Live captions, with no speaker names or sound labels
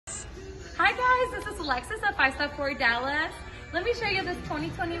Hi guys, this is Alexis at 5-4 Dallas. Let me show you this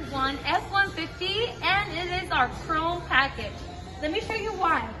 2021 F-150 and it is our chrome package. Let me show you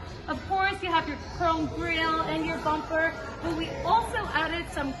why. Of course, you have your chrome grille and your bumper, but we also added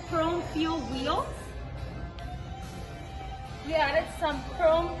some chrome fuel wheels. We added some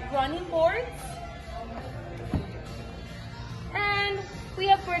chrome running boards. And we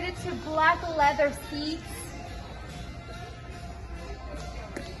upgraded to black leather seats.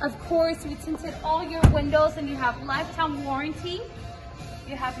 Of course, we tinted all your windows and you have lifetime warranty.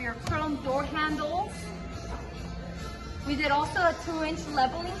 You have your chrome door handles. We did also a 2-inch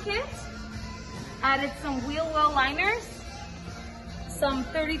leveling kit. Added some wheel well liners. Some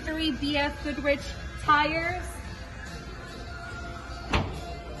 33 BF Goodrich tires.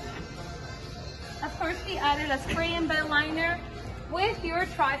 Of course, we added a spray and bed liner with your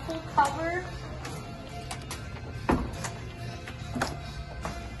trifold cover.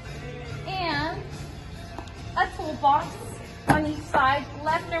 And a toolbox on each side,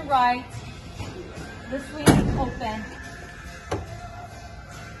 left and right. This way is open.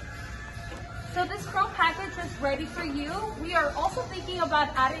 So this chrome package is ready for you. We are also thinking about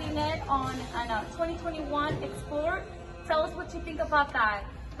adding it on a 2021 Explorer. Tell us what you think about that.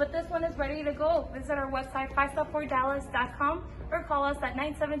 But this one is ready to go. Visit our website, 5-4dallas.com, or call us at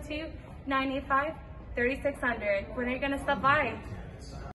 972-985-3600. When are you gonna stop by?